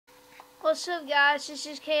What's up guys, this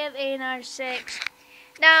is KF896.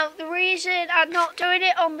 Now the reason I'm not doing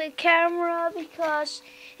it on the camera because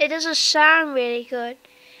it doesn't sound really good.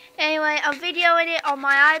 Anyway, I'm videoing it on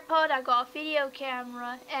my iPod. I got a video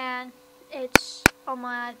camera and it's on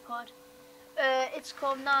my iPod. It's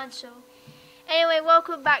called nitrome. Anyway,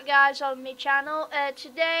 welcome back guys on my channel.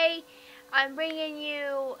 Today I'm bringing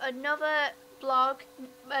you another blog,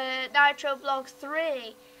 Nitro Blog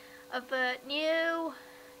 3 of a new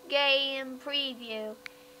game preview,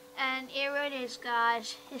 and here it is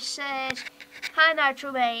guys. It says, "Hi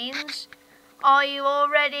Nitro Mains, are you all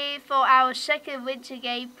ready for our second winter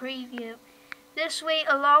game preview? This week,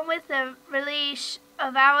 along with the release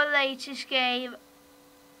of our latest game,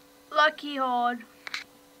 Lucky Horn,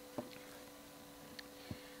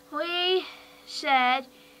 we said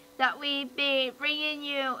that we'd be bringing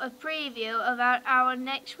you a preview of our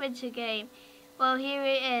next winter game. Well, here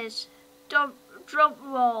it is. Drum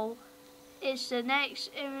roll. It's the next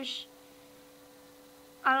I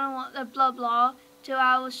don't want the blah blah to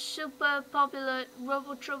our super popular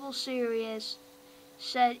Rubble Trouble series,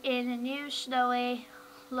 set in a new snowy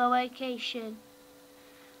location.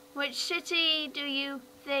 Which city do you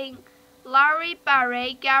think Larry,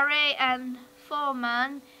 Barry, Gary and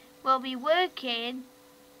Foreman will be working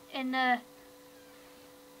in the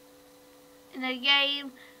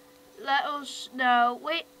game? Let us know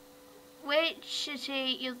which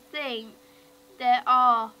city you think there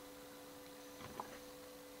are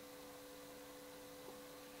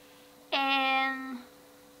in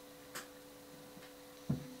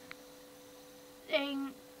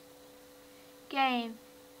game.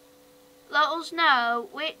 Let us know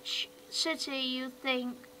which city you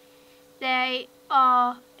think they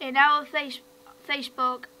are in our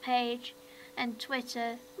Facebook page and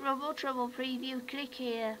Twitter. Rubble Trouble Preview, click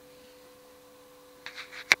here.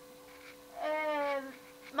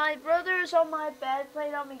 My brother's on my bed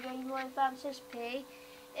playing on my gameboy Advance SP.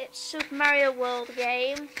 It's Super Mario World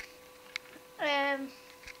game.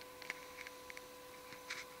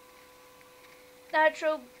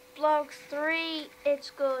 Nitro Blog 3, it's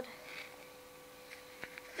good.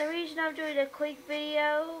 The reason I'm doing a quick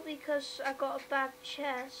video because I got a bad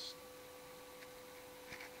chest.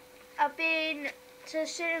 I've been to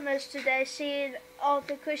cinemas today seeing all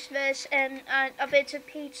the Christmas, and I've been to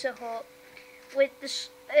Pizza Hut with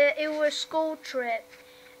it was a school trip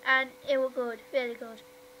and it was good, really good.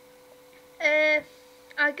 I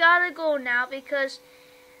gotta go now because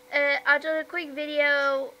I done a quick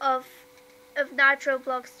video of Nitro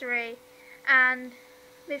Blog 3 and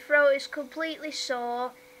my throat is completely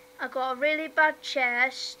sore. I got a really bad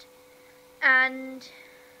chest, and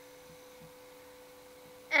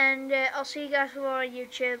I'll see you guys more on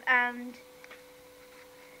YouTube, and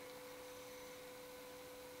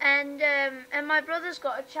my brother's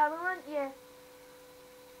got a channel, hasn't you?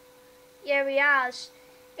 Yeah, he has.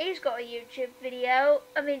 He's got a YouTube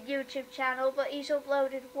channel, but he's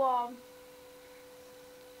uploaded one.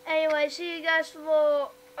 Anyway, see you guys for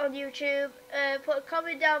more on YouTube. Put a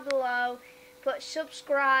comment down below, put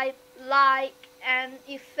subscribe, like, and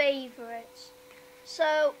your favourites.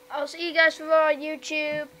 So, I'll see you guys for more on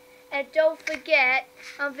YouTube. And don't forget,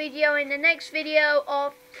 I'm videoing the next video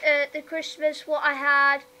of the Christmas, what I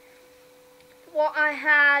had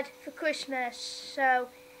for Christmas. So,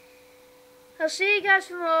 I'll see you guys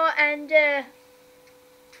for more, and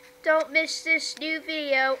don't miss this new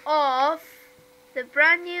video of the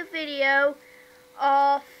brand new video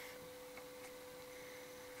of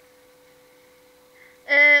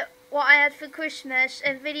what I had for Christmas,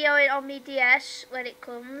 and video it on my DS when it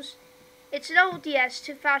comes. It's an old DS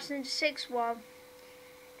 2006 one,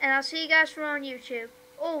 and I'll see you guys from on YouTube.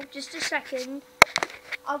 Oh, just a second.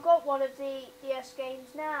 I've got one of the DS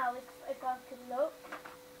games now, if I can look.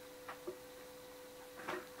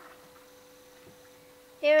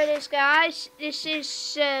 Here it is guys. This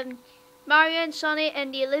is Mario and Sonic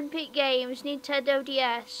and the Olympic Games, Nintendo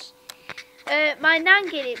DS. My nan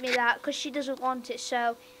gave me that because she doesn't want it,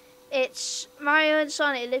 so it's Mario and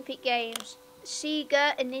Sonic Olympic Games,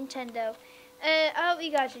 Sega and Nintendo. I hope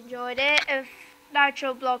you guys enjoyed it.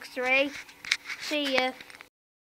 Nitro Blog 3. See ya.